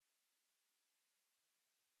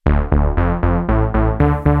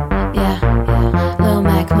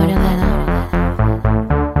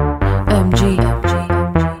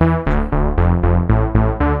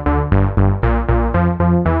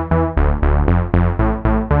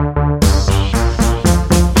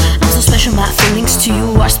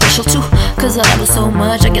love you so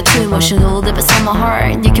much, I get too emotional. Deep inside my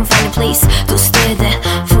heart, you can find a place to stay there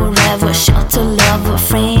forever. Shelter, love, a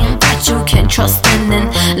friend that you can trust in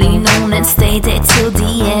and lean on and stay there till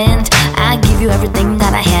the end. I give you everything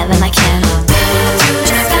that I have and I can.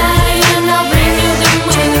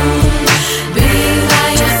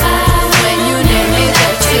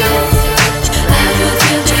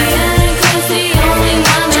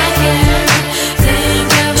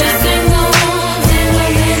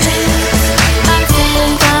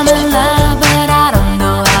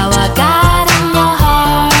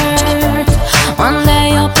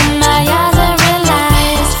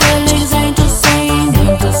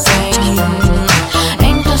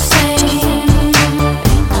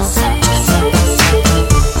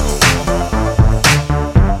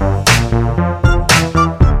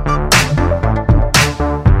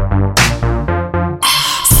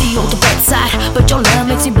 But your love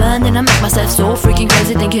makes me blind and I make myself so freaking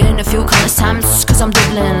crazy, thinking a few countless times. Cause I'm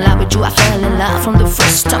deeply in love with you, I fell in love from the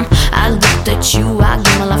first time I looked at you. I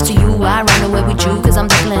gave my love to you, I ran away with you. Cause I'm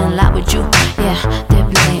deeply in love with you, yeah,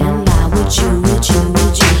 deeply in love with you, with you,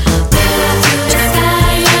 with you.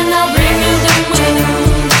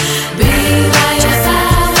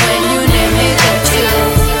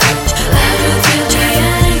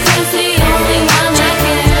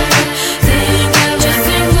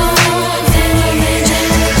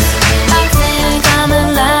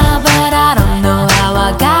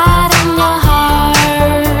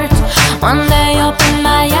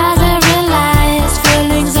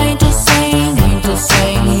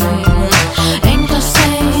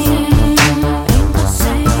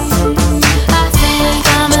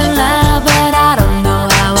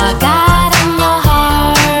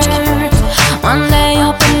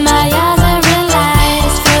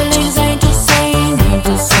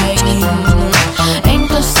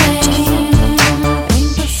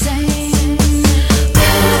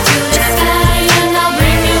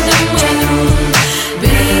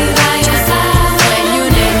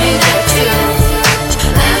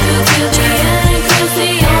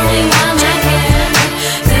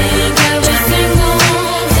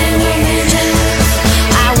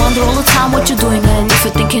 What you doing, and if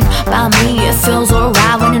you're thinking about me, it feels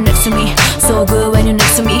alright when you're next to me. So good when you're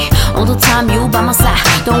next to me. All the time you by my side.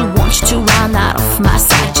 Don't want you to run out of my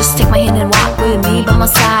sight. Just take my hand and walk with me by my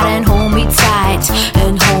side and hold me tight.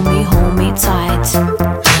 And hold me tight.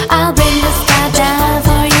 I'll bring the sky down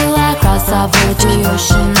for you. I'll cross over the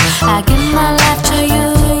ocean.